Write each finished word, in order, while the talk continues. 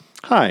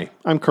Hi,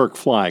 I'm Kirk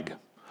Flagg.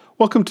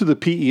 Welcome to the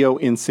PEO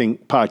In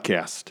Sync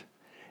podcast.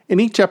 In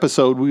each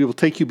episode, we will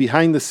take you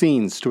behind the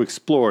scenes to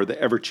explore the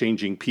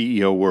ever-changing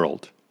PEO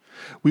world.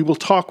 We will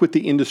talk with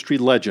the industry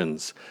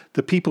legends,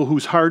 the people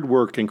whose hard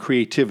work and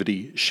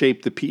creativity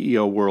shape the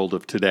PEO world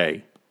of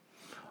today.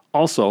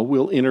 Also,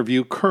 we'll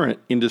interview current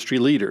industry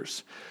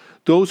leaders,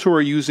 those who are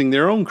using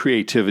their own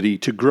creativity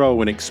to grow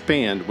and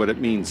expand what it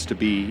means to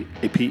be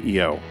a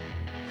PEO.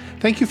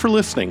 Thank you for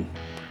listening.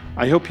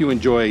 I hope you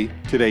enjoy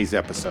today's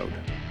episode.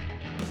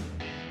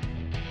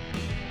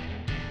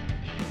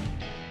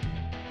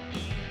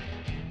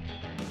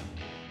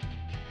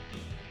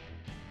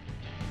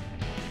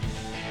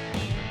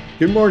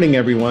 Good morning,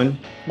 everyone.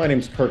 My name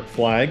is Kirk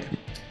Flagg,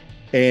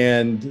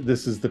 and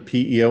this is the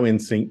PEO In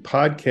Sync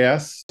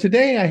podcast.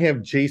 Today, I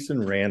have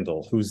Jason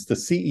Randall, who's the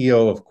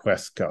CEO of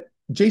Questco.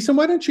 Jason,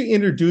 why don't you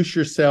introduce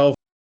yourself?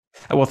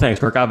 Well, thanks,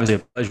 Kirk. Obviously, a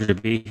pleasure to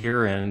be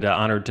here and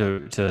honored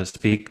to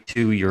speak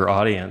to your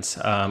audience.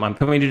 I'm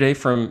coming today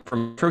from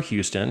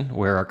Houston,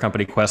 where our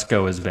company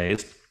Questco is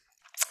based.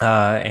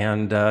 I,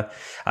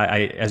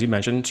 as you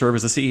mentioned, serve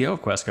as the CEO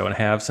of Questco and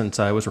have since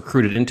I was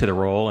recruited into the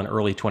role in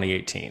early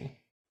 2018.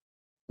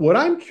 What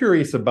I'm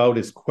curious about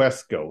is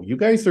Questco. You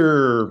guys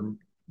are,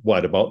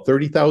 about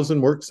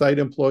 30,000 worksite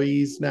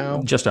employees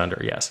now? Just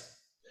under, yes.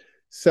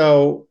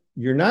 So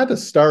you're not a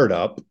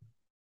startup.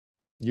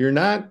 You're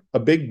not a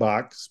big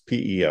box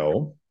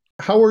PEO.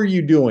 How are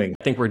you doing?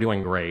 I think we're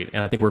doing great.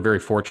 And I think we're very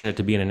fortunate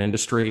to be in an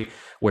industry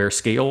where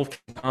scale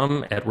can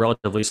come at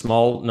relatively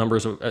small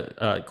numbers of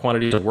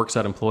quantities of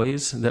worksite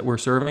employees that we're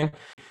serving,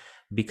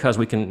 because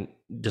we can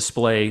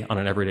display on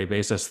an everyday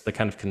basis the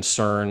kind of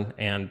concern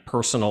and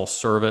personal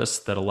service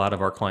that a lot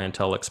of our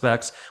clientele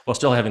expects, while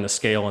still having the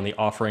scale and the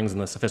offerings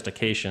and the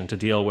sophistication to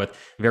deal with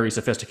very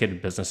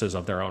sophisticated businesses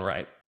of their own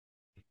right.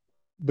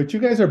 But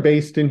you guys are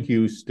based in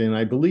Houston.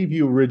 I believe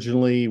you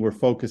originally were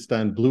focused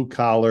on blue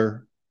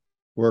collar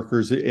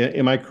workers.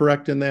 Am I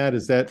correct in that?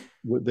 Is that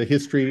the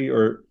history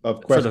of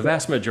Questco? For the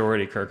vast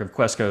majority, Kirk, of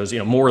Questco's,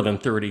 more than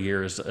 30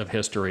 years of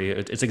history,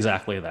 it's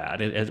exactly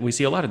that. We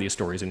see a lot of these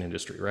stories in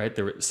industry, right?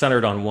 They're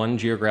centered on one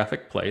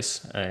geographic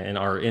place. In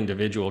our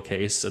individual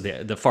case,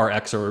 the far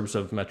exurbs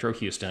of Metro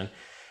Houston,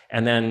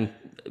 and then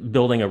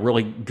building a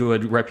really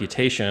good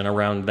reputation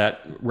around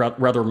that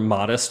rather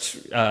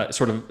modest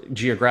sort of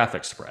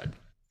geographic spread.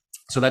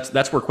 So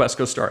that's where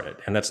Questco started,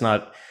 and that's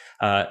not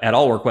at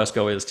all where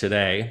Questco is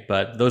today.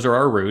 But those are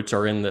our roots,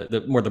 are in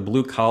the more the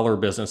blue collar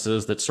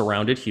businesses that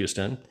surrounded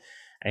Houston,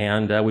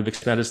 and we've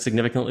expanded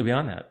significantly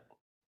beyond that.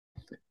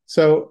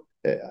 So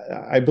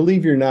I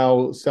believe you're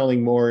now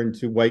selling more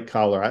into white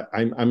collar.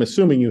 I'm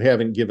assuming you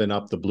haven't given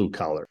up the blue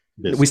collar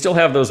business. We still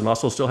have those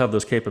muscles, still have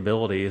those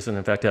capabilities, and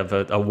in fact have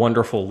a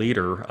wonderful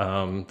leader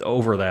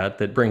over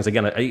that brings,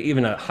 again,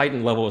 even a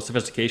heightened level of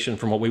sophistication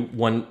from what we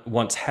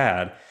once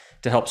had,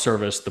 to help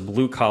service the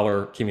blue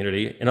collar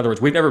community. In other words,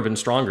 we've never been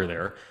stronger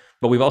there,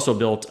 but we've also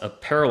built a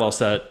parallel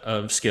set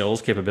of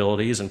skills,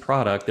 capabilities, and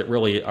product that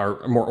really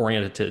are more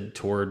oriented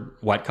toward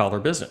white collar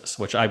business,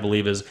 which I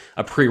believe is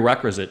a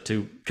prerequisite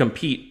to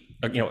compete,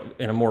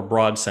 in a more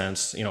broad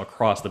sense,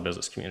 across the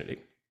business community.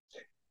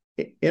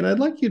 And I'd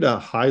like you to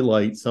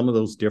highlight some of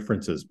those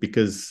differences,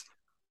 because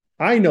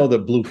I know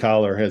that blue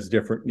collar has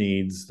different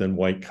needs than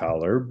white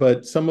collar,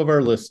 but some of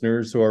our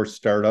listeners who are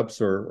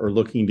startups or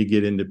looking to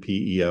get into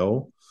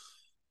PEO,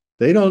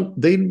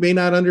 they may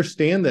not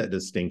understand that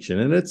distinction,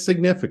 and it's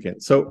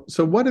significant. So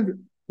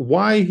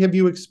why have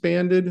you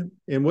expanded,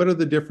 and what are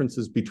the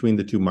differences between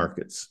the two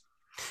markets?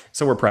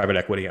 So we're private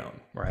equity owned,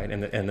 right?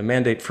 And the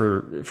mandate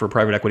for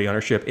private equity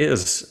ownership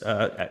is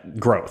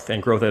growth,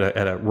 and growth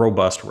at a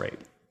robust rate.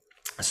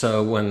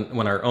 So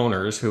when our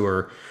owners, who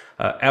are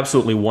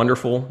absolutely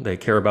wonderful, they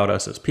care about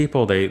us as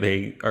people,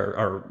 they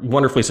are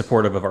wonderfully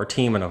supportive of our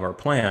team and of our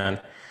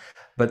plan.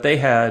 But they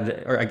had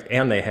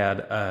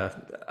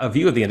a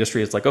view of the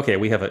industry. It's like, okay,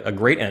 we have a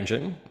great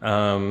engine.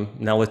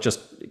 Now let's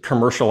just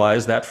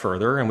commercialize that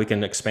further, and we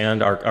can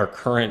expand our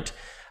current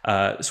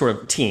sort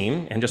of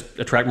team and just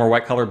attract more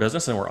white collar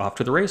business, and we're off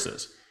to the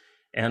races.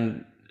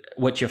 And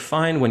what you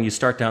find when you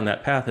start down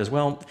that path is,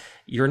 well,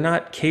 you're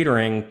not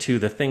catering to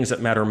the things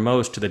that matter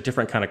most to the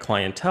different kind of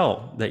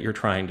clientele that you're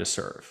trying to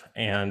serve.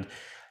 And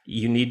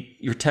you need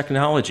your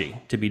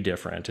technology to be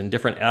different, and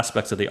different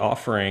aspects of the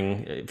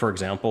offering. For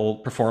example,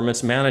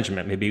 performance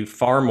management may be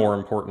far more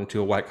important to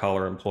a white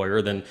collar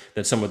employer than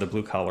some of the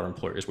blue collar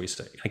employers we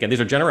see. Again,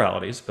 these are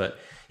generalities, but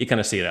you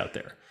kind of see it out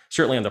there.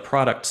 Certainly on the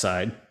product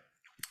side,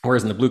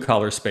 whereas in the blue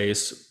collar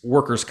space,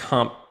 workers'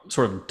 comp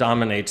sort of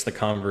dominates the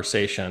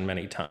conversation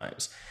many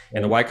times.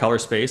 In the white collar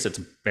space, it's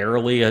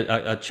barely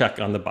a check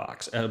on the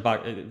box,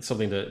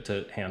 something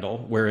to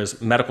handle,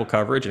 whereas medical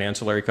coverage and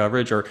ancillary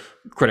coverage are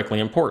critically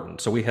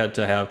important. So we had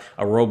to have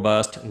a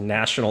robust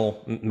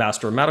national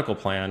master medical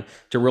plan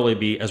to really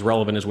be as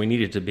relevant as we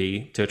needed to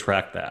be to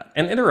attract that.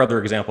 And there are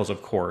other examples,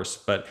 of course,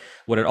 but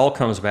what it all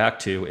comes back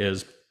to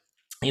is,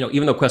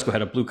 even though Questco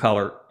had a blue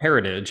collar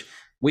heritage,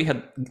 we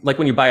had, like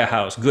when you buy a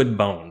house, good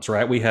bones,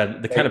 right? We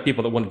had the kind of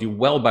people that want to do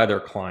well by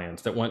their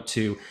clients, that want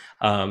to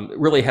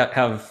really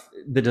have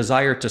the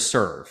desire to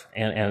serve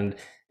and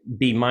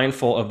be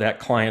mindful of that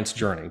client's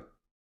journey.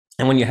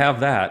 And when you have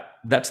that,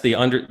 that's the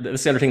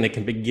undertaking that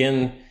can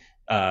begin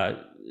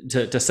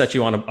to set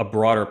you on a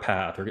broader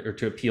path, or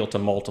to appeal to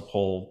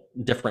multiple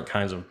different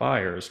kinds of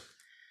buyers.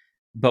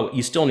 But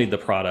you still need the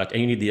product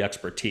and you need the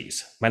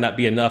expertise. Might not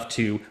be enough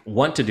to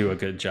want to do a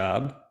good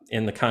job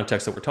in the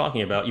context that we're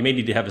talking about. You may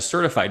need to have a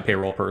certified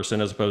payroll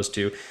person as opposed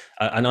to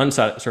an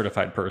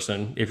uncertified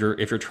person if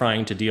you're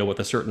trying to deal with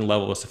a certain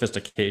level of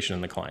sophistication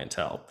in the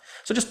clientele.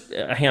 So just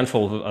a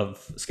handful of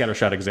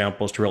scattershot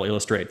examples to really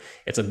illustrate.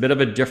 It's a bit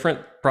of a different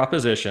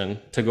proposition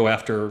to go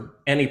after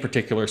any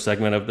particular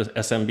segment of the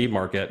SMB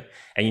market,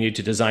 and you need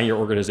to design your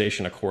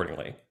organization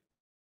accordingly.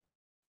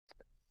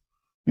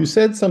 You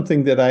said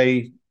something that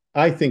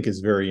I think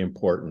is very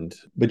important,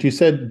 but you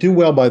said do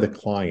well by the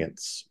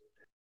clients.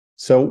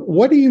 So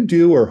what do you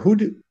do, or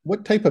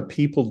what type of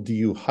people do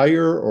you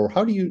hire, or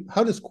how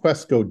does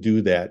Questco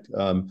do that?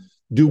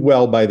 Do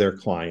well by their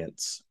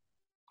clients?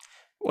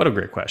 What a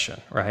great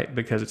question, right?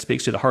 Because it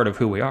speaks to the heart of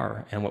who we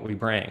are and what we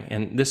bring.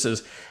 And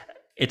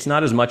it's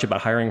not as much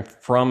about hiring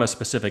from a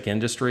specific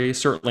industry,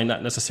 certainly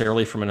not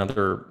necessarily from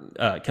another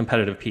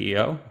competitive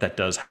PEO. That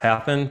does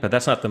happen, but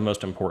that's not the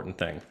most important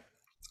thing.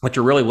 What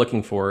you're really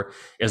looking for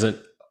is an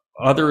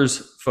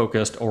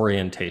others-focused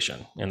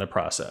orientation in the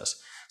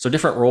process. So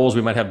different roles,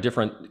 we might have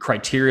different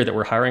criteria that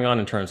we're hiring on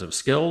in terms of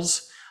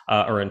skills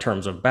or in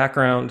terms of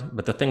background,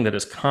 but the thing that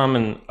is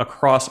common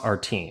across our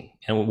team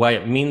and why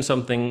it means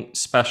something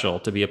special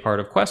to be a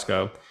part of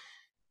Questco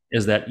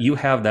is that you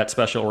have that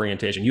special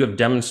orientation. You have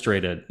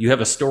demonstrated, you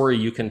have a story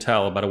you can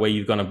tell about a way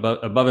you've gone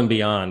above and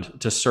beyond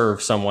to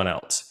serve someone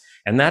else.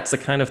 And that's the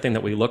kind of thing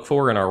that we look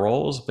for in our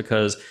roles,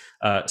 because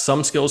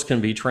some skills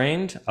can be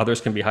trained,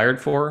 others can be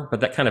hired for, but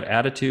that kind of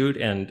attitude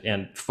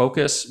and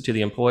focus to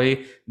the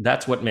employee,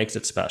 that's what makes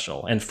it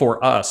special. And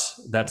for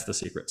us, that's the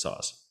secret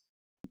sauce.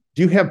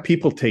 Do you have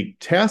people take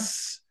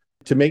tests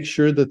to make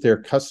sure that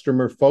they're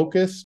customer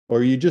focused, or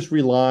are you just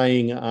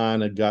relying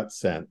on a gut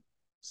sense?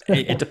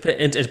 It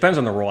depends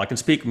on the role. I can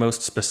speak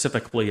most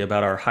specifically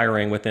about our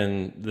hiring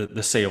within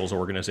the sales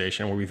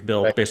organization, where we've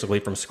built basically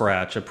from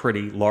scratch a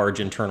pretty large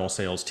internal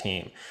sales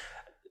team.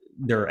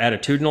 There are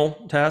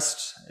attitudinal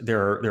tests,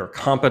 there are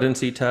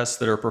competency tests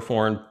that are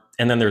performed,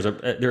 and then there's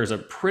a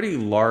pretty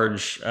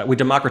large, we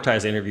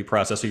democratize the interview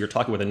process, so you're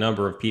talking with a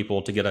number of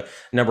people to get a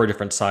number of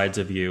different sides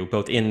of you,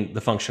 both in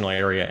the functional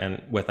area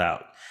and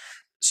without.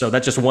 So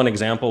that's just one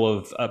example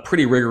of a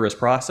pretty rigorous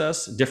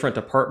process. Different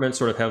departments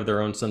sort of have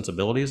their own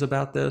sensibilities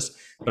about this,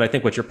 but I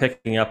think what you're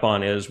picking up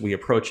on is we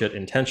approach it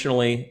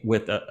intentionally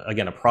with,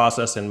 again, a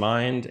process in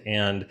mind.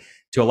 And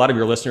to a lot of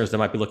your listeners that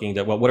might be looking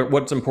at, well,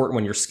 what's important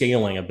when you're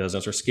scaling a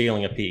business or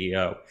scaling a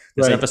PEO?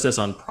 This emphasis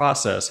on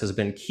process has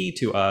been key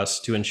to us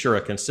to ensure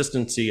a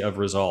consistency of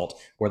result,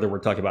 whether we're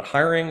talking about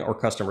hiring or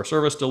customer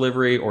service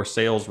delivery or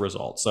sales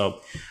results.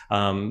 So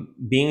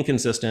being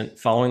consistent,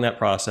 following that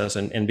process,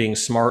 and being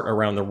smart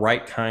around the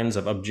right kinds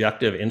of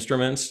objective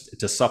instruments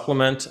to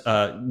supplement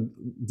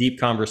deep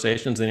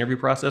conversations in the interview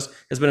process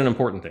has been an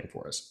important thing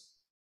for us.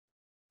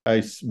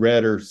 I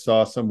read or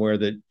saw somewhere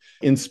that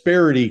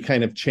Insperity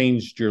kind of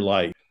changed your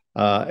life.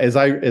 As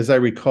I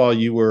recall,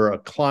 you were a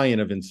client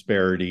of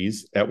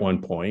Insperity's at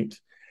one point,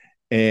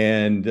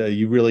 and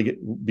you really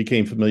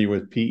became familiar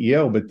with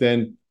PEO. But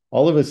then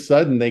all of a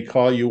sudden, they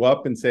call you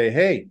up and say,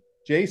 "Hey,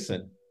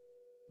 Jason,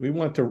 we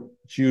want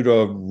you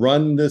to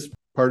run this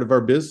part of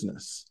our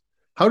business."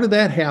 How did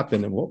that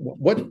happen, and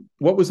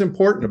what was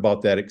important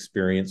about that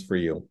experience for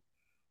you?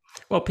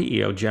 Well,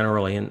 PEO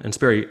generally, and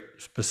Insperity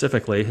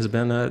specifically, has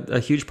been a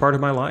huge part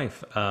of my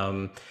life.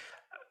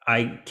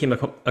 I came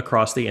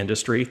across the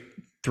industry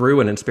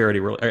through an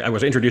Insperity. I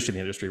was introduced to the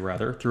industry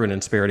rather through an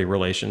Insperity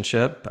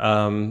relationship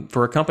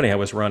for a company I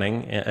was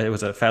running. It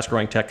was a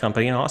fast-growing tech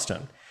company in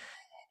Austin,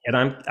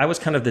 and I was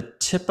kind of the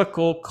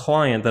typical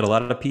client that a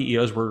lot of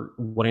PEOs were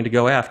wanting to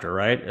go after.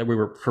 Right, we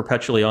were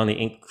perpetually on the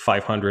Inc.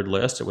 500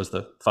 list. It was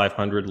the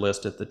 500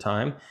 list at the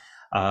time.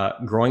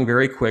 Growing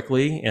very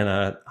quickly in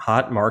a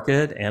hot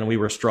market, and we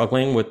were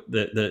struggling with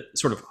the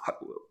sort of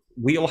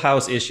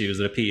wheelhouse issues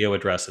that a PEO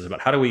addresses about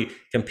how do we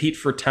compete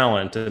for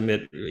talent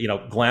amid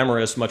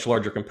glamorous, much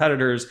larger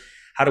competitors.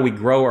 How do we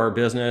grow our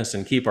business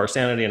and keep our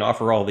sanity and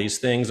offer all these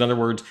things? In other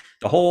words,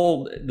 the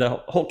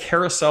whole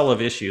carousel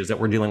of issues that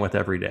we're dealing with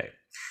every day.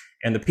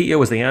 And the PEO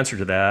was the answer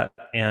to that.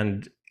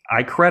 And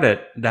I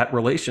credit that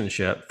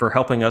relationship for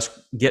helping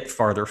us get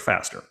farther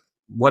faster.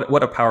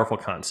 What a powerful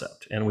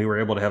concept. And we were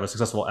able to have a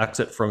successful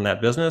exit from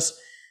that business.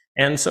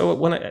 And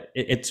so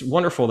it's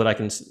wonderful that I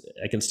can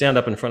stand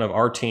up in front of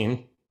our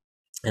team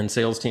and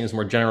sales teams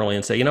more generally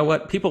and say, you know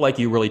what, people like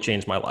you really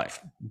changed my life,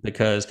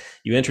 because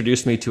you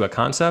introduced me to a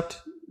concept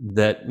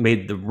that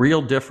made the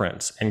real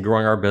difference in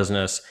growing our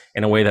business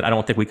in a way that I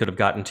don't think we could have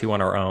gotten to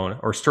on our own,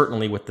 or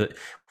certainly with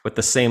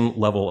the same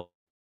level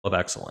of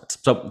excellence.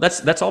 So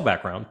that's all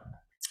background.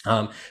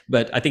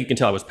 But I think you can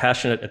tell I was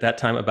passionate at that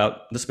time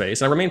about the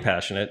space, and I remain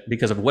passionate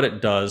because of what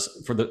it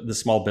does for the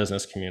small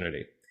business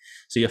community.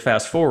 So you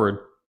fast forward,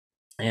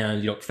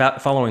 and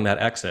following that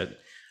exit,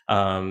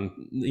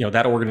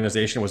 that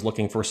organization was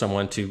looking for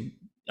someone to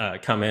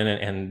come in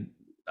and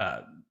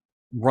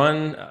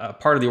run a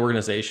part of the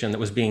organization that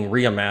was being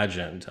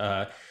reimagined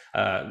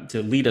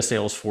to lead a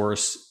sales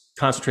force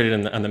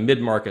concentrated on the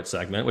mid-market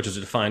segment, which is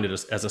defined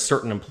as a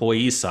certain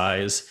employee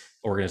size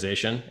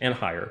organization and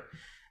higher,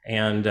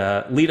 and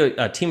lead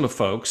a team of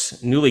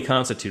folks newly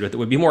constituted that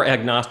would be more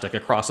agnostic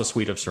across a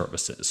suite of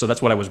services. So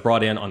that's what I was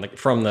brought in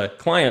from the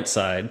client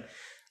side,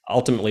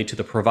 ultimately to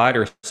the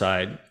provider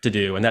side to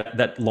do, and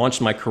that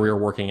launched my career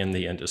working in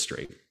the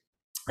industry.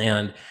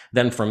 And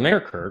then from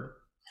there, Kurt,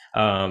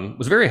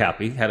 was very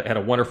happy, had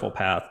a wonderful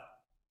path,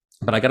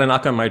 but I got a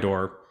knock on my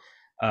door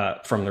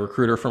from the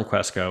recruiter from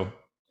Questco,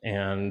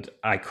 and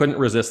I couldn't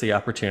resist the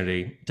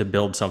opportunity to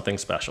build something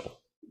special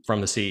from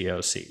the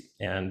CEO seat.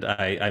 And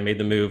I made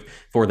the move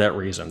for that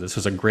reason. This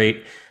was a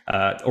great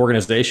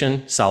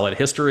organization, solid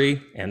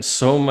history, and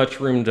so much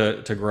room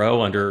to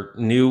grow under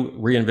new,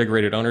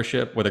 reinvigorated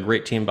ownership with a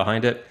great team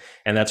behind it.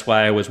 And that's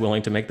why I was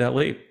willing to make that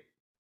leap.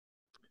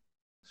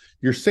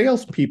 Your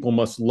salespeople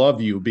must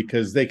love you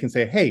because they can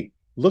say, hey,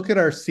 look at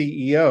our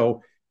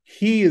CEO.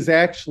 He has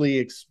actually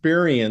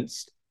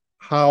experienced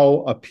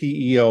how a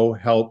PEO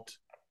helped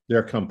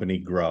their company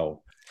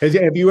grow.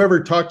 Have you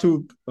ever talked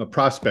to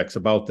prospects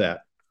about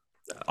that?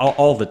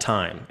 All the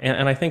time.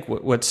 And I think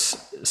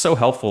what's so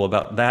helpful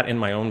about that in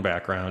my own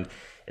background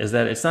is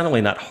that it's not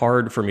only not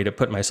hard for me to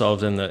put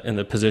myself in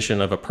the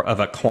position of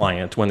a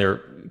client when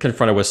they're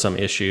confronted with some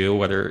issue,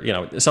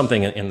 whether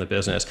something in the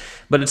business,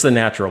 but it's the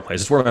natural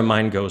place. It's where my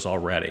mind goes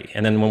already.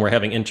 And then when we're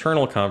having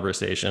internal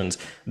conversations,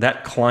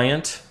 that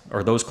client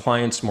or those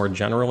clients more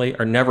generally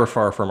are never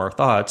far from our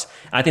thoughts.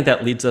 I think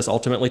that leads us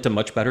ultimately to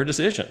much better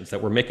decisions,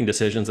 that we're making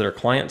decisions that are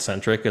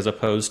client-centric as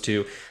opposed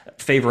to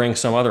favoring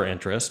some other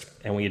interest.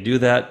 And when you do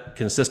that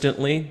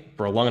consistently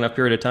for a long enough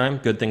period of time,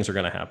 good things are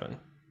going to happen.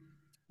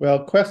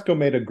 Well, Questco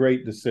made a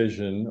great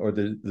decision, or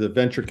the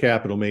venture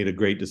capital made a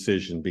great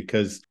decision,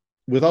 because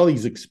with all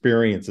these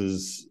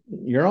experiences,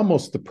 you're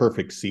almost the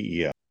perfect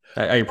CEO.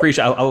 I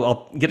appreciate.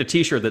 I'll get a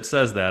T-shirt that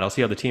says that. I'll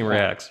see how the team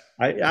reacts.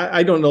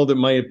 I don't know that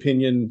my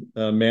opinion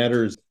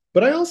matters,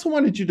 but I also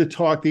wanted you to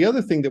talk. The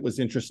other thing that was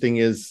interesting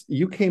is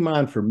you came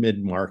on for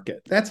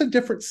mid-market. That's a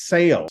different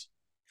sale.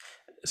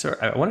 So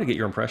I wanted to get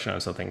your impression on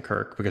something,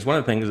 Kirk, because one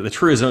of the things, the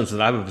truisms that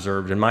I've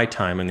observed in my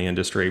time in the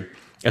industry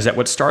is that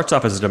what starts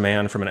off as a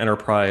demand from an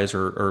enterprise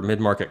or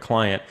mid-market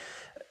client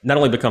not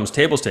only becomes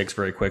table stakes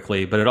very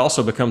quickly, but it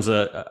also becomes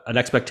an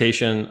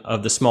expectation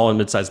of the small and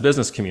mid-sized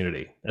business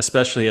community,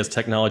 especially as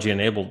technology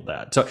enabled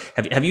that. So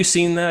have you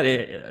seen that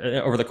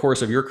over the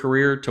course of your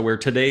career, to where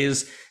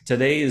today's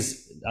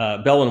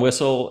bell and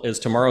whistle is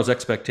tomorrow's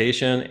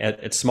expectation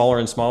at smaller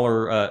and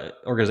smaller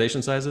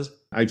organization sizes?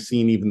 I've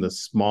seen even the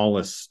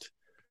smallest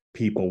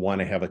people want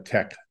to have a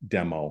tech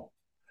demo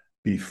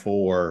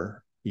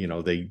before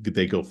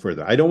they go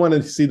further. I don't want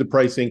to see the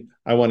pricing.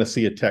 I want to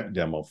see a tech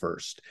demo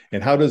first.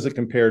 And how does it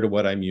compare to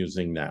what I'm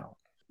using now?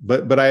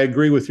 But I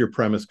agree with your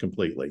premise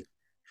completely.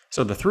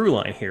 So the through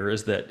line here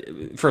is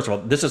that, first of all,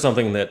 this is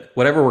something that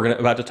whatever we're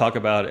about to talk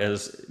about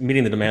as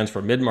meeting the demands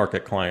for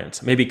mid-market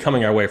clients may be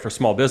coming our way for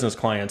small business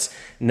clients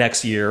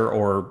next year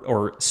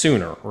or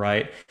sooner,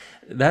 right?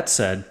 That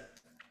said,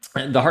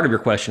 the heart of your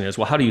question is,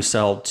 well, how do you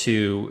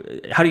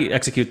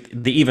execute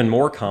the even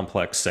more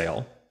complex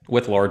sale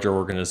with larger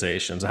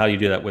organizations? How do you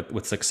do that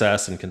with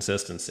success and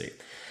consistency?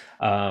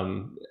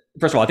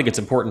 First of all, I think it's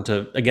important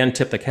to, again,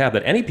 tip the cap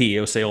that any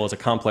PEO sale is a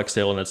complex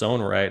sale in its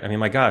own right. I mean,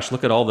 my gosh,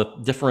 look at all the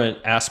different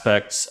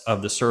aspects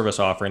of the service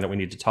offering that we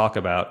need to talk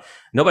about.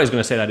 Nobody's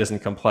going to say that isn't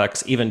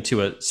complex, even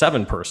to a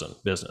 7-person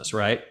business,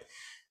 right?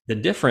 The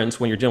difference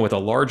when you're dealing with a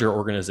larger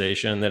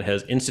organization that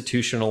has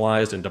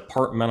institutionalized and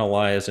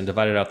departmentalized and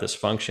divided out this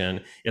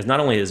function is not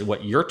only is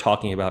what you're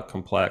talking about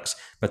complex,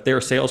 but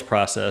their sales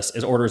process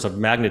is orders of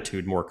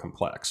magnitude more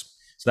complex.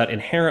 So that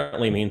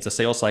inherently means the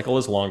sales cycle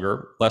is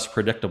longer, less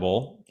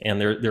predictable, and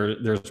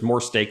there's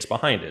more stakes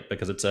behind it,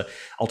 because it's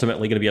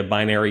ultimately going to be a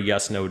binary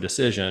yes/no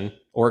decision,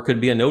 or it could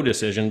be a no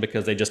decision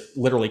because they just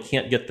literally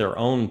can't get their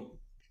own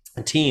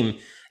team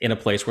in a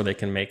place where they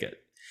can make it.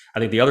 I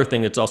think the other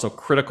thing that's also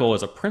critical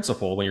as a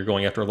principle when you're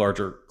going after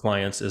larger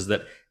clients is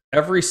that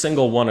every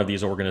single one of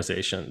these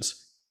organizations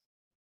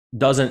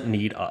doesn't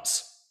need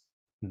us.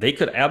 They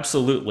could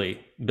absolutely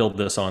build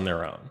this on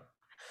their own.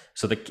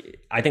 So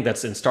I think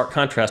that's in stark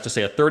contrast to,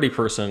 say, a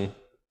 30-person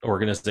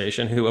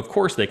organization who, of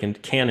course, they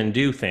can and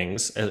do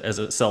things as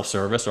a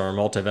self-service or a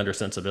multi-vendor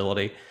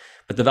sensibility.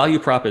 But the value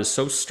prop is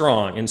so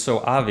strong and so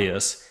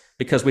obvious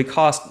because we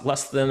cost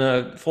less than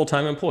a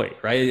full-time employee,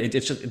 right?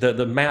 It's just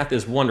the math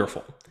is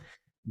wonderful.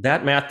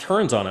 That math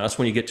turns on us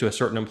when you get to a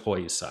certain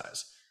employee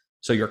size.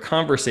 So your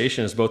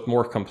conversation is both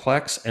more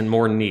complex and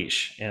more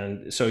niche.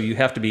 And so you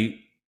have to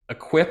be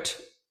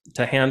equipped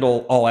to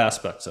handle all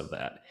aspects of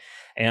that.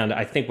 And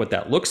I think what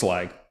that looks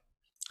like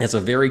is a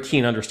very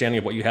keen understanding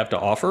of what you have to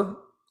offer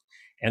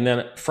And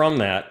then from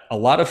that, a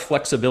lot of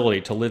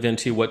flexibility to live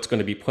into what's going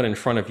to be put in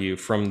front of you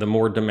from the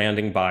more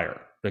demanding buyer.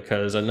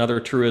 Because another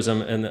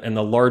truism in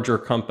the larger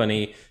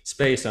company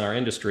space in our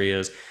industry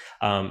is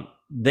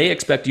they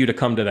expect you to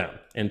come to them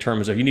in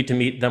terms of you need to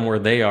meet them where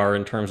they are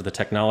in terms of the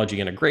technology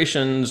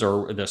integrations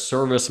or the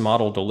service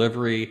model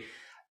delivery.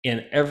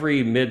 In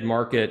every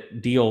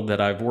mid-market deal that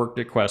I've worked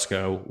at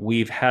Questco,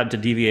 we've had to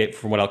deviate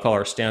from what I'll call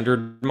our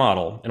standard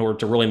model in order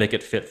to really make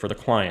it fit for the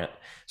client.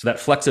 So that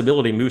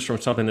flexibility moves from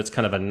something that's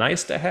kind of a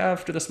nice to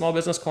have to the small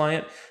business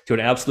client to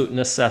an absolute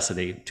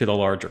necessity to the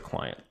larger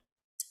client.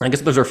 I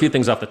guess those are a few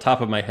things off the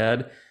top of my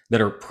head that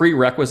are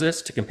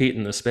prerequisites to compete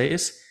in the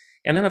space.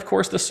 And then, of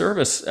course, the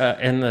service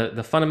and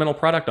the fundamental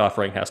product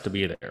offering has to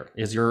be there.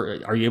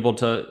 Are you able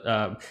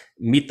to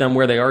meet them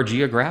where they are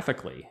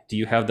geographically? Do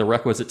you have the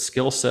requisite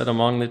skill set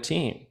among the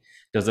team?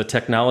 Does the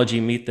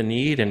technology meet the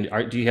need? And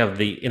do you have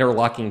the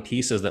interlocking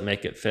pieces that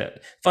make it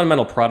fit?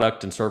 Fundamental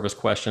product and service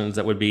questions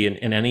that would be in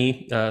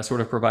any sort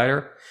of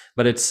provider,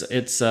 but it's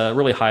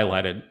really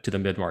highlighted to the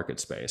mid-market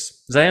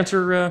space. Does that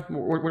answer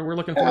what we're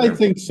looking for? I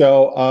think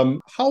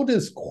so. How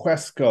does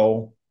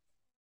Questco?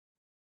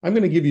 I'm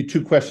going to give you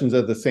two questions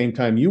at the same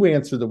time. You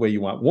answer the way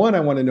you want. One, I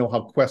want to know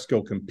how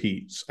Questco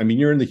competes. I mean,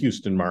 you're in the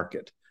Houston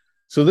market,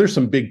 so there's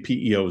some big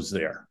PEOs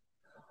there.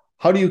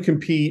 How do you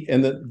compete?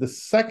 And the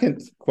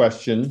second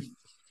question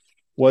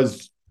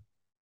was,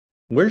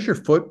 where's your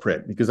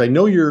footprint? Because I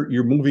know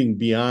you're moving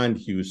beyond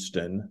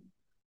Houston,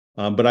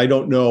 but I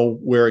don't know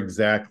where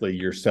exactly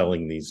you're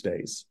selling these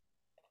days.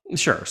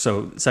 Sure.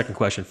 So second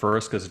question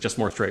first, because it's just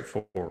more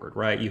straightforward,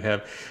 right? You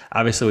have,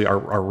 obviously,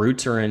 our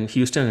roots are in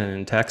Houston and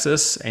in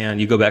Texas,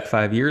 and you go back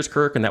 5 years,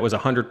 Kirk, and that was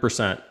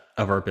 100%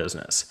 of our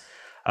business.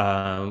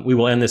 We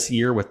will end this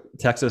year with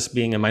Texas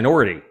being a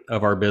minority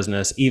of our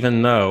business,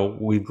 even though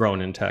we've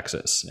grown in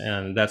Texas.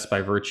 And that's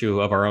by virtue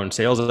of our own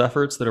sales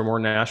efforts that are more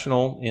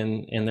national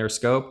in their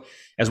scope,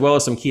 as well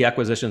as some key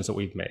acquisitions that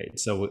we've made.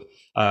 So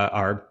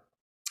our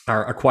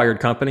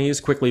acquired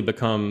companies quickly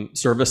become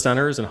service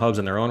centers and hubs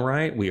in their own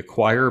right. We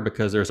acquire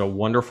because there's a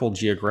wonderful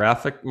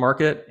geographic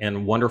market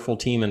and wonderful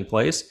team in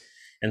place.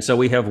 And so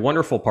we have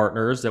wonderful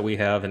partners that we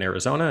have in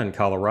Arizona and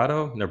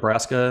Colorado,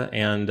 Nebraska,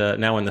 and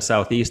now in the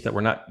Southeast that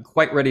we're not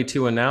quite ready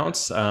to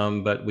announce,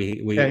 but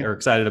we are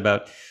excited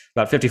about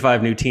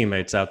 55 new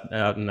teammates out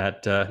in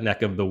that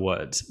neck of the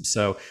woods.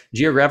 So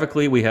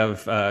geographically, we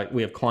have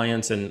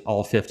clients in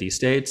all 50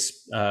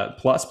 states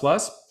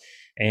plus.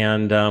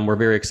 And we're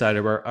very excited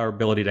about our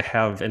ability to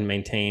have and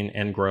maintain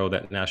and grow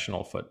that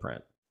national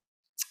footprint.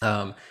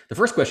 The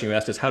first question you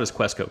asked is, how does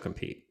Questco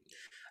compete?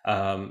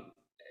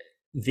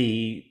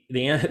 The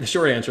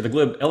short answer, the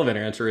glib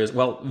elevator answer is,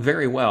 well,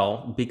 very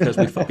well, because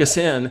we focus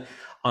in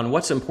on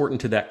what's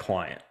important to that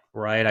client,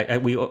 right?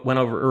 We went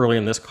over early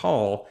in this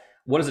call,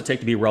 what does it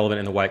take to be relevant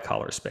in the white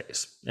collar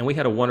space? And we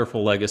had a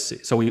wonderful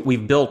legacy. So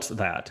we've built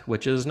that,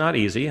 which is not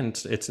easy, and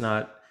it's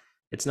not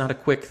a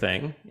quick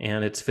thing,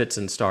 and it's fits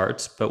and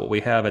starts. But what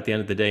we have at the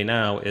end of the day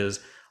now is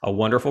a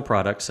wonderful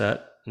product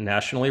set,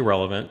 nationally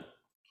relevant,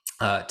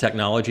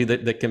 technology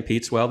that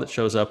competes well, that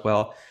shows up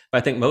well. But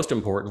I think most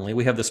importantly,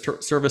 we have this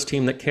service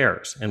team that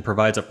cares and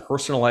provides a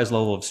personalized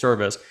level of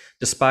service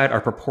despite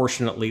our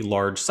proportionately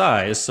large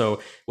size.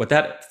 So what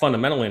that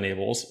fundamentally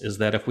enables is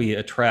that if we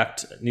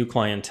attract new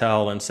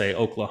clientele in, say,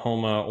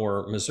 Oklahoma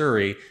or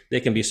Missouri, they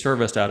can be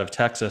serviced out of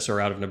Texas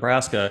or out of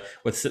Nebraska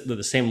with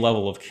the same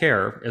level of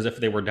care as if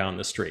they were down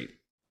the street.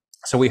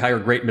 So we hire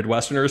great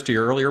Midwesterners, to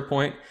your earlier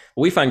point.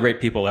 We find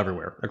great people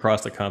everywhere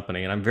across the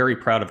company. And I'm very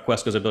proud of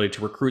Questco's ability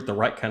to recruit the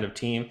right kind of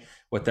team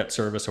with that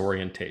service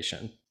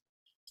orientation.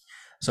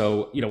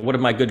 So, one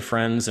of my good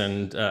friends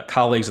and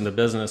colleagues in the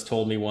business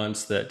told me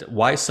once that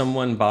why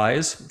someone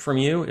buys from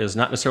you is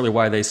not necessarily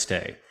why they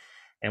stay.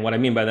 And what I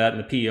mean by that in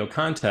the PEO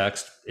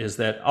context is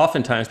that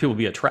oftentimes people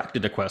be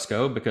attracted to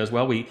Questco because,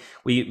 well, we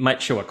might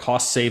show a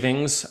cost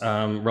savings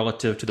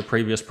relative to the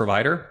previous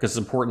provider, because it's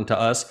important to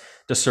us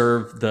to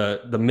serve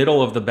the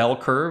middle of the bell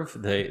curve,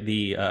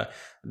 the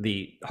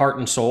heart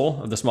and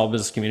soul of the small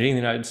business community in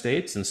the United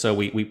States. And so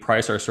we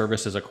price our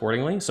services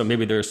accordingly. So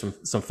maybe there's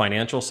some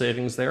financial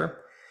savings there.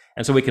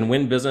 And so we can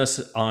win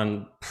business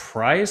on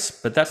price,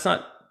 but that's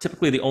not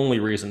typically the only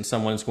reason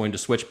someone's going to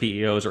switch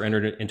PEOs or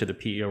enter into the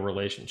PEO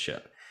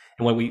relationship.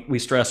 And what we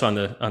stress on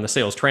the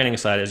sales training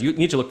side is you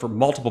need to look for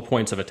multiple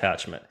points of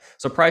attachment.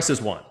 So price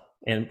is one,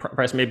 and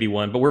price may be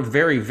one, but we're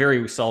very,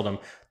 very seldom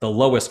the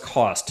lowest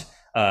cost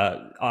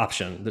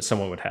option that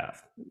someone would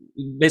have.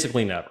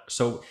 Basically never.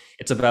 So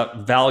it's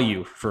about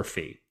value for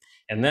fee.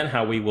 And then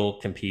how we will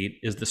compete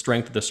is the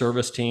strength of the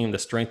service team, the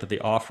strength of the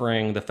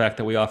offering, the fact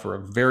that we offer a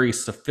very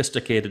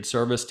sophisticated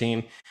service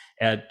team.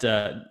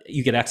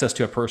 You get access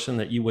to a person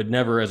that you would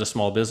never, as a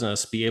small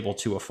business, be able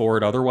to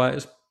afford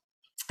otherwise.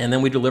 And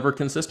then we deliver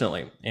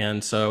consistently.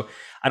 And so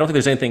I don't think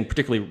there's anything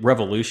particularly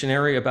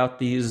revolutionary about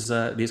these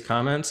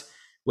comments,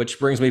 which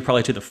brings me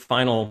probably to the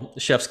final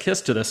chef's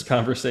kiss to this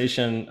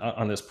conversation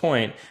on this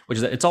point, which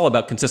is that it's all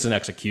about consistent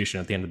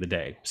execution at the end of the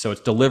day. So it's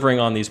delivering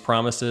on these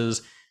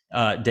promises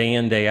day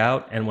in, day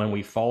out. And when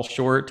we fall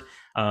short,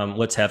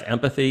 Let's have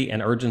empathy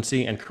and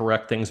urgency and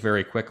correct things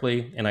very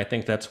quickly. And I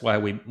think that's why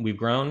we've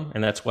grown,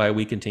 and that's why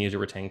we continue to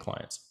retain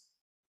clients.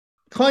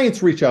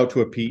 Clients reach out to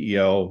a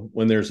PEO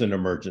when there's an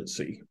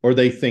emergency or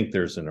they think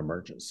there's an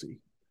emergency.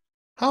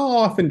 How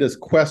often does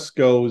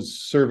Questco's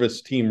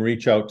service team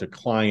reach out to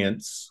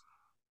clients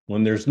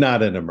when there's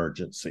not an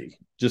emergency?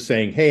 Just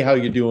saying, hey, how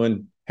you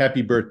doing?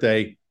 Happy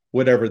birthday,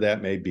 whatever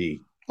that may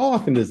be. How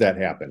often does that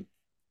happen?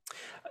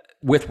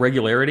 With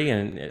regularity,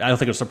 and I don't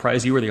think it'll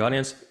surprise you or the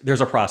audience,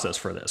 there's a process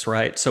for this,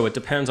 right? So it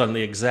depends on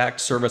the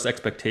exact service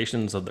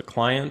expectations of the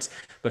clients.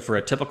 But for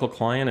a typical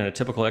client and a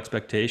typical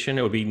expectation,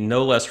 it would be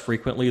no less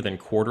frequently than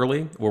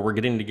quarterly, where we're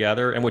getting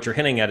together. And what you're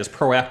hinting at is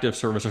proactive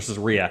service versus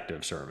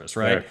reactive service,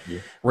 right? Yeah.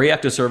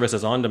 Reactive service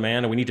is on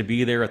demand, and we need to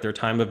be there at their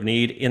time of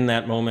need in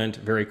that moment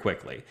very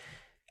quickly.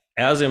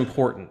 As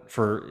important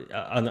for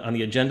on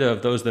the agenda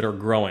of those that are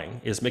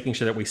growing is making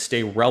sure that we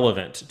stay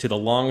relevant to the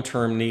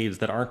long-term needs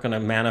that aren't going to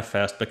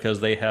manifest because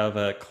they have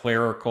a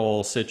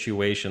clerical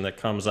situation that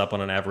comes up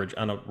on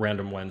a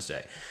random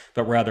Wednesday,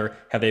 but rather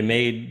have they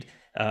made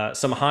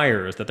some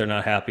hires that they're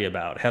not happy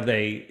about? Have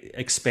they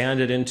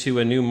expanded into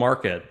a new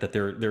market that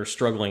they're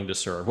struggling to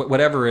serve?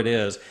 Whatever it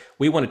is,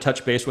 we want to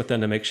touch base with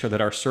them to make sure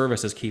that our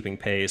service is keeping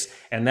pace,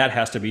 and that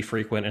has to be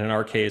frequent. And in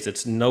our case,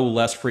 it's no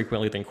less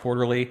frequently than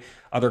quarterly.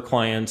 Other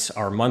clients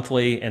are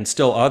monthly, and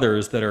still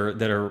others that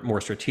are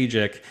more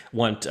strategic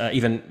want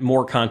even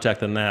more contact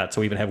than that. So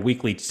we even have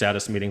weekly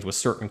status meetings with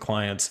certain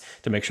clients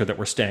to make sure that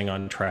we're staying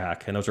on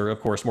track. And those are, of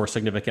course, more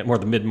significant, more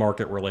the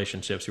mid-market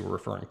relationships you were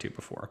referring to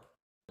before.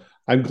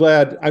 I'm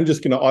glad. I'm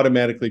just going to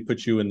automatically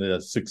put you in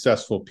the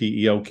successful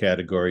PEO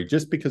category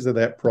just because of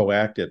that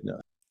proactiveness.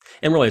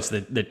 And really, it's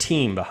the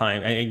team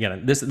behind.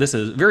 Again, this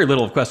is very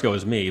little of Questco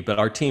is me, but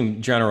our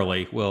team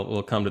generally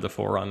will come to the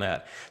fore on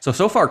that.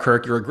 So far,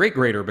 Kirk, you're a great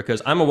grader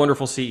because I'm a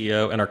wonderful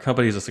CEO and our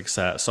company is a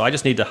success. So I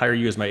just need to hire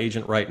you as my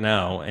agent right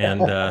now,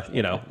 and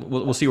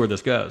we'll see where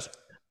this goes.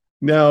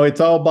 No, it's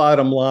all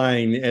bottom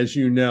line, as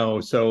you know.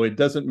 So it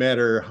doesn't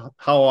matter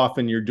how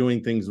often you're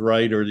doing things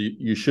right, or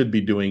you should be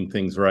doing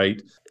things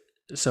right.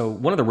 So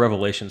one of the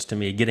revelations to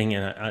me getting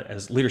in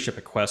as leadership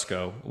at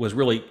Questco was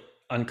really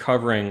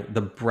uncovering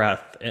the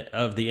breadth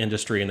of the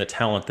industry and the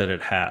talent that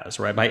it has,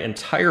 right? My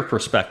entire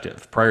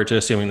perspective prior to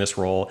assuming this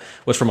role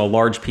was from a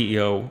large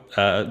PEO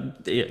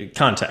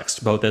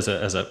context, both as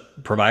a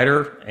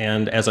provider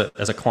and as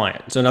a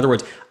client. So in other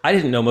words, I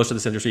didn't know most of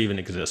this industry even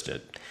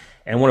existed.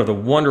 And one of the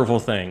wonderful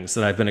things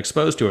that I've been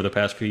exposed to over the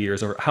past few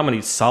years are how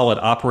many solid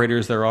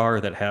operators there are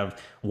that have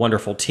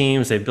wonderful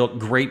teams. They've built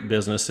great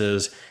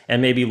businesses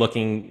and may be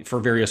looking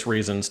for various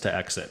reasons to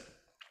exit.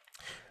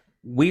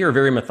 We are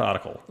very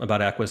methodical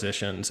about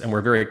acquisitions, and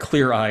we're very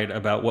clear-eyed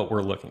about what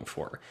we're looking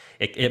for.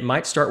 It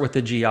might start with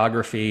the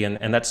geography,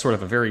 and that's sort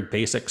of a very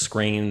basic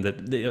screen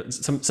that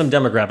some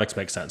demographics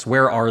make sense.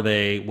 Where are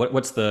they?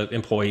 What's the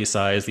employee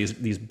size?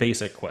 These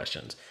basic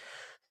questions.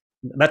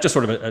 That's just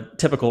sort of a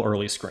typical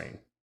early screen.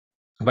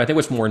 But I think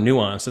what's more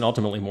nuanced and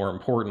ultimately more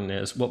important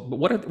is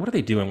what are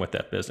they doing with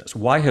that business?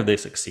 Why have they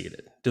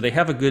succeeded? Do they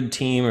have a good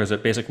team, or is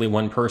it basically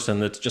one person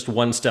that's just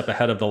one step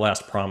ahead of the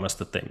last promise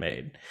that they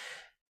made?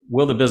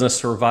 Will the business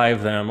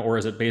survive them, or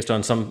is it based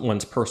on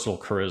someone's personal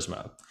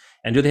charisma?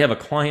 And do they have a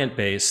client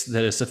base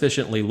that is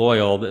sufficiently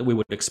loyal that we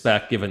would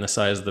expect given the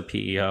size of the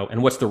PEO?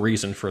 And what's the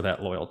reason for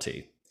that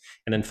loyalty?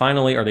 And then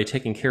finally, are they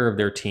taking care of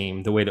their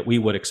team the way that we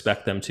would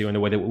expect them to, and the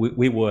way that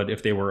we would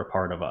if they were a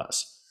part of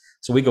us?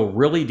 So we go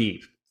really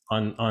deep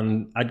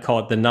on I'd call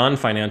it the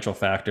non-financial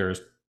factors.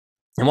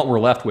 And what we're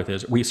left with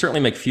is we certainly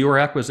make fewer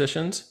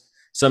acquisitions.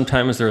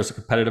 Sometimes there's a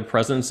competitive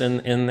presence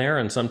in there,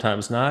 and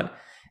sometimes not.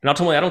 And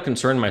ultimately, I don't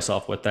concern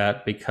myself with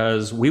that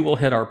because we will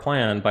hit our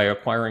plan by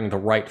acquiring the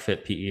right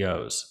fit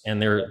PEOs.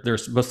 And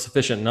there's both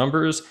sufficient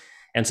numbers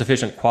and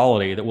sufficient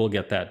quality that we'll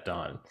get that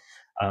done.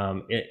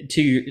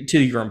 To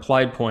your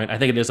implied point, I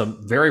think it is a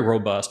very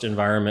robust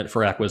environment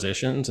for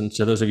acquisitions. And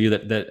to those of you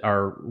that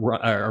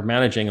are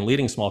managing and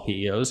leading small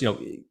PEOs,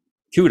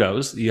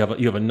 kudos, you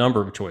have a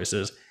number of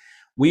choices.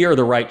 We are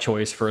the right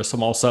choice for a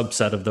small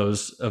subset of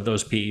those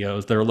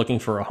PEOs that are looking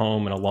for a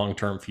home and a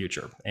long-term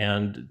future.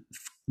 And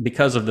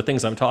because of the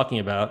things I'm talking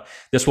about,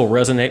 this will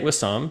resonate with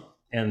some,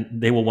 and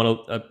they will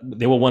want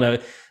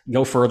to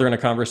go further in a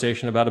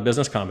conversation about a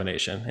business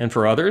combination. And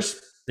for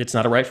others, it's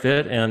not a right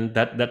fit, and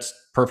that's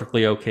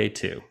perfectly okay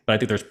too. But I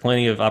think there's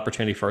plenty of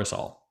opportunity for us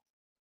all.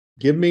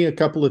 Give me a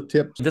couple of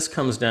tips. This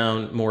comes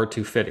down more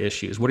to fit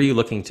issues. What are you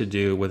looking to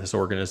do with this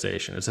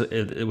organization?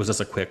 Was this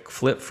a quick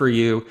flip for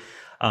you?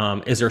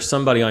 Is there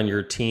somebody on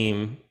your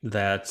team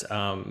that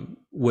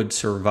would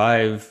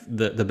survive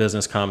the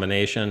business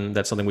combination?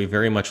 That's something we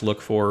very much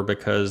look for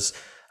because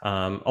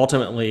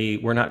ultimately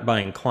we're not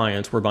buying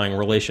clients, we're buying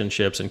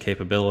relationships and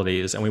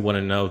capabilities. And we want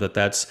to know that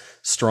that's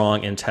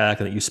strong,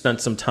 intact, and that you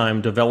spent some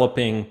time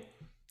developing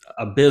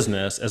a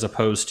business as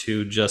opposed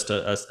to just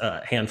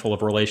a handful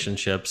of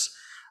relationships.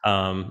 In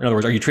other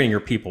words, are you treating your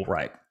people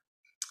right?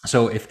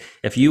 So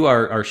if you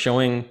are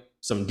showing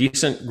some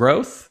decent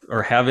growth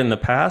or have in the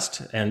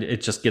past, and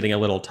it's just getting a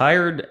little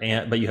tired,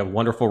 but you have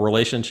wonderful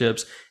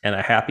relationships and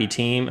a happy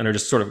team and are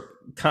just sort of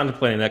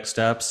contemplating next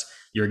steps.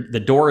 The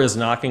door is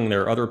knocking.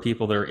 There are other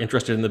people that are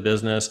interested in the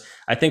business.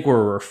 I think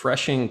we're a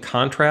refreshing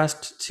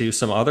contrast to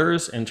some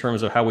others in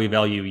terms of how we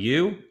value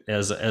you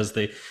as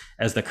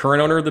the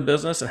current owner of the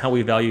business and how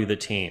we value the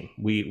team.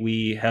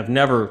 We have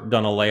never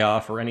done a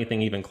layoff or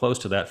anything even close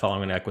to that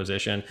following an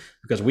acquisition,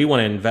 because we want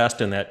to invest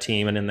in that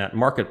team and in that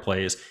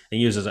marketplace and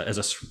use it as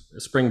a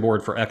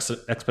springboard for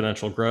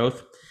exponential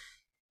growth.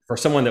 For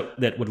someone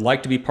that would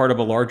like to be part of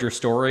a larger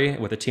story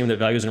with a team that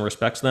values and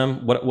respects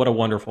them, what a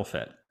wonderful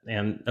fit.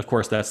 And of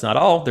course, that's not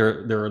all.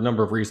 There are a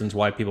number of reasons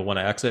why people want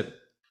to exit,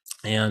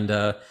 and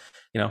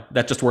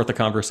that's just worth a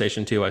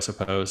conversation too, I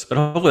suppose. But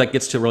hopefully, that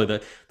gets to really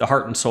the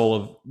heart and soul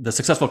of the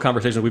successful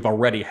conversations we've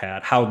already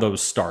had, how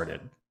those started.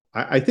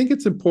 I think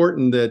it's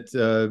important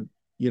that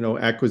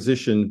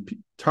acquisition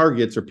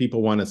targets or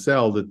people want to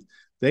sell, that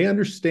they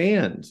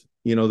understand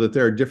that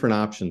there are different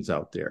options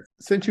out there.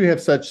 Since you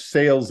have such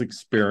sales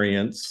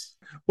experience,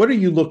 what are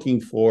you looking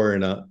for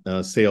in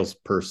a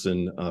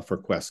salesperson for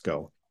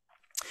Questco?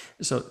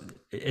 So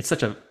it's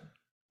such an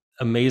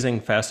amazing,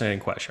 fascinating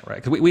question,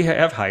 right? Because we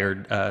have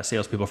hired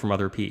salespeople from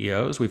other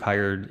PEOs. We've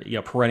hired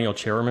perennial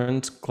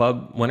chairman's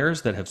club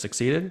winners that have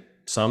succeeded,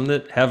 some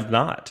that have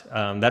not.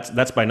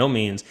 That's by no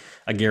means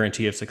a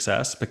guarantee of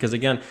success, because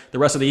again, the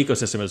rest of the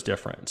ecosystem is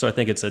different. So I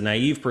think it's a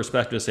naive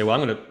perspective to say, well,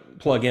 I'm going to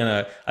plug in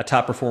a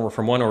top performer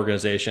from one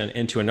organization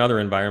into another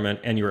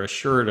environment and you're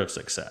assured of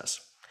success.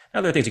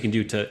 Now, there are things you can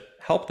do to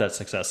help that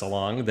success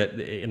along that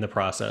in the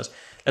process.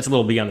 That's a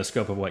little beyond the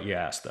scope of what you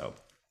asked, though.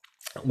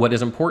 What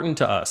is important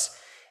to us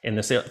in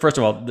the sale, first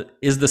of all,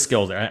 is the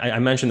skills there. I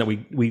mentioned that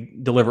we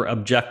deliver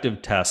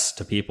objective tests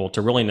to people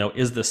to really know,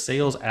 is the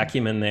sales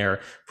acumen there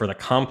for the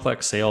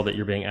complex sale that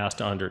you're being asked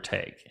to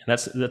undertake? And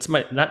that's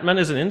not meant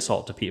as an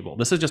insult to people.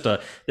 This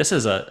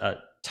is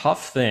a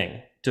tough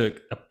thing to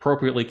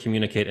appropriately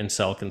communicate and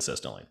sell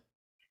consistently.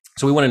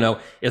 So we want to know,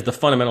 is the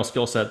fundamental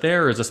skill set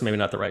there, or is this maybe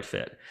not the right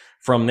fit?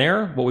 From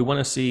there, what we want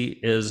to see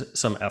is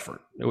some effort,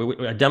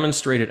 a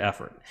demonstrated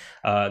effort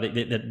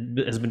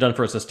that has been done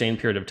for a sustained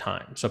period of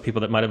time. So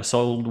people that might have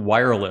sold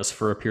wireless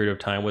for a period of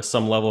time with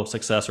some level of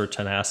success or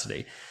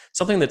tenacity,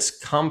 something that's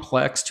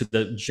complex to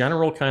the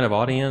general kind of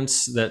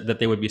audience that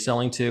they would be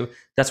selling to.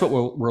 That's what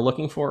we're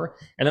looking for.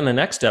 And then the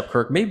next step,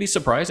 Kirk, may be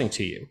surprising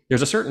to you.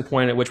 There's a certain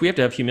point at which we have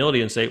to have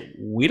humility and say,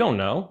 we don't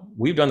know.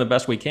 We've done the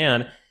best we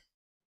can,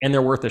 and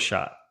they're worth a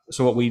shot.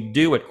 So what we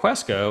do at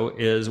Questco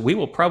is we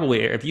will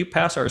probably, if you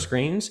pass our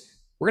screens,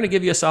 we're going to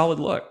give you a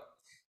solid look.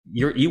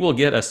 You will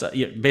get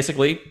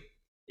basically,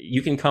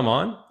 you can come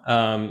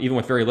on, even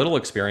with very little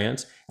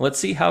experience. And let's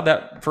see how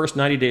that first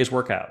 90 days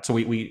work out. So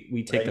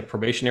we take the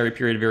probationary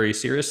period very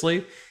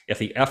seriously. If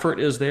the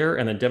effort is there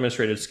and the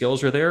demonstrated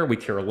skills are there, we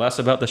care less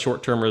about the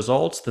short-term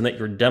results than that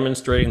you're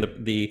demonstrating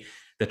the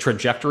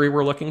trajectory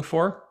we're looking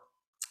for.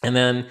 And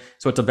then,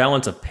 so it's a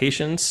balance of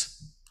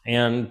patience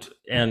and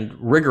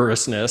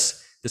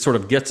rigorousness that sort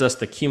of gets us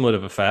the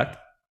cumulative effect.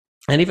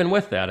 And even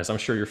with that, as I'm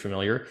sure you're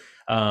familiar,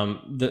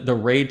 the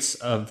rates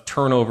of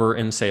turnover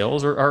in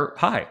sales are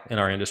high in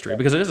our industry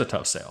because it is a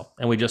tough sale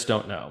and we just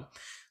don't know.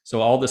 So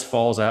all this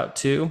falls out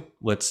to,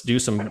 let's do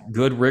some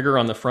good rigor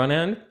on the front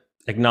end,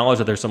 acknowledge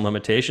that there's some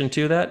limitation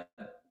to that,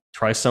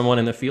 try someone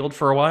in the field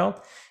for a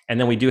while. And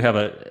then we do have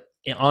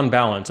on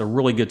balance, a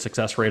really good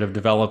success rate of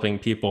developing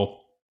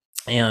people.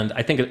 And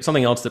I think it's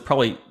something else that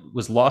probably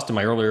was lost in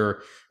my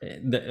earlier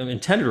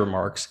intended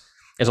remarks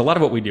is a lot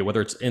of what we do,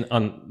 whether it's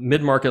on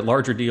mid-market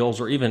larger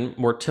deals or even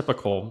more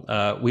typical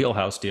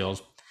wheelhouse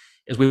deals,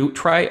 is we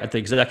try at the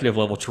executive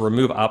level to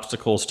remove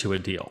obstacles to a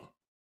deal.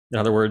 In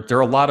other words, there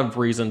are a lot of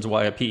reasons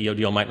why a PEO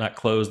deal might not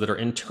close that are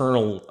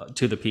internal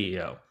to the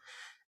PEO.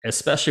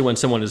 Especially when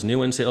someone is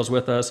new in sales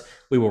with us,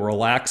 we will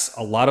relax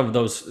a lot of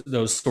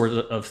those sorts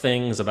of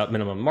things about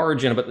minimum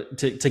margin, but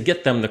to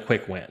get them the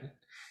quick win.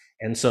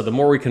 And so the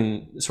more we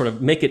can sort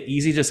of make it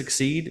easy to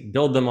succeed,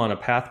 build them on a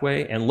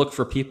pathway, and look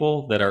for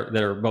people that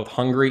are both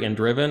hungry and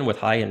driven with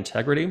high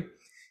integrity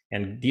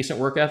and decent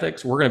work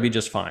ethics, we're going to be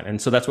just fine.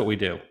 And so that's what we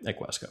do at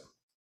Questco.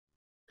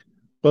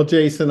 Well,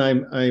 Jason,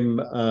 I'm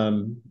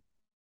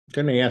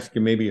going to ask you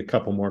maybe a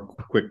couple more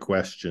quick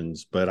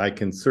questions, but I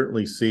can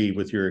certainly see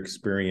with your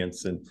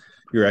experience and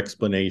your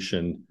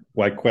explanation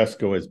why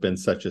Questco has been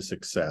such a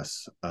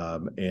success.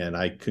 And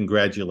I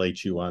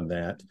congratulate you on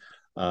that.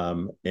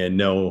 And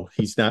no,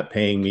 he's not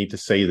paying me to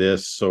say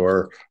this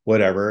or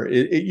whatever.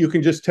 You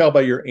can just tell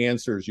by your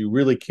answers, you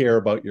really care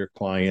about your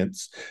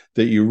clients,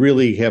 that you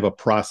really have a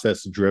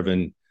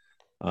process-driven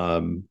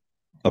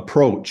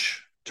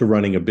approach to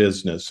running a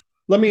business.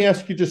 Let me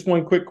ask you just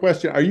one quick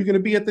question. Are you going to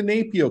be at the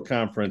NAPIO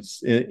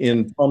conference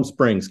in Palm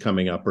Springs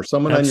coming up, or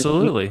someone?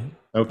 Absolutely.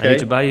 Okay. I need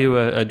to buy you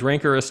a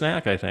drink or a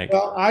snack, I think.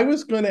 Well, I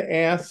was going to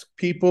ask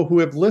people who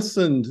have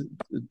listened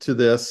to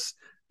this,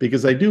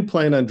 because I do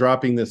plan on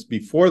dropping this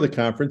before the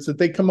conference, that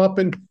they come up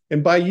and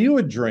buy you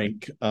a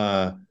drink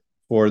at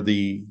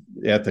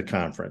the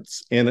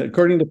conference. And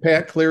according to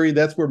Pat Cleary,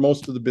 that's where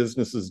most of the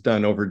business is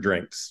done, over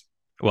drinks.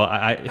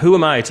 Well, who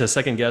am I to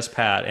second guess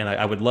Pat? And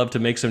I would love to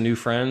make some new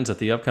friends at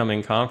the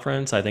upcoming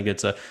conference. I think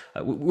it's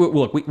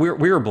look,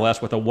 we are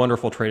blessed with a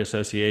wonderful trade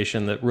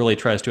association that really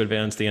tries to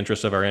advance the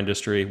interests of our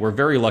industry. We're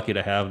very lucky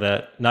to have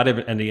that. Not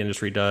any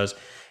industry does.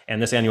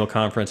 And this annual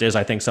conference is,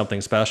 I think,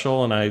 something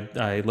special. And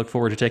I look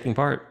forward to taking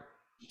part.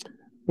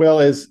 Well,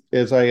 as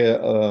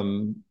I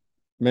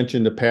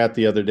mentioned to Pat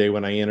the other day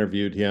when I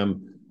interviewed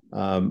him,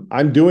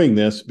 I'm doing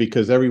this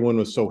because everyone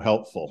was so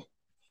helpful.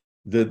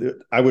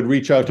 I would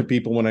reach out to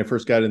people when I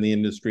first got in the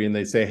industry and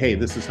they say, hey,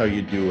 this is how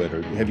you do it,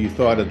 or have you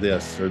thought of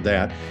this or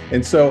that?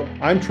 And so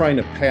I'm trying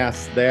to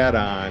pass that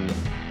on,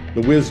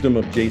 the wisdom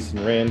of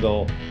Jason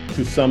Randall,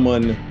 to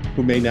someone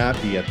who may not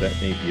be at that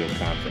PEO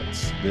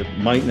conference, that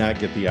might not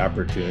get the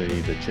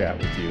opportunity to chat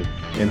with you.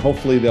 And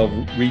hopefully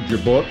they'll read your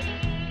book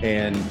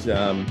and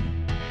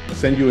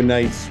send you a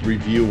nice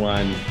review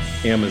on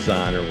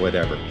Amazon or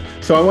whatever.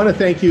 So I want to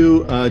thank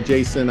you,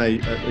 Jason.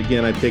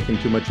 Again, I've taken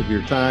too much of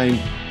your time,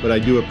 but I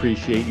do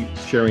appreciate you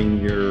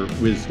sharing your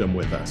wisdom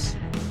with us.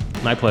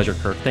 My pleasure,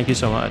 Kirk. Thank you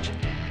so much.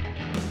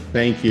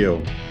 Thank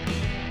you.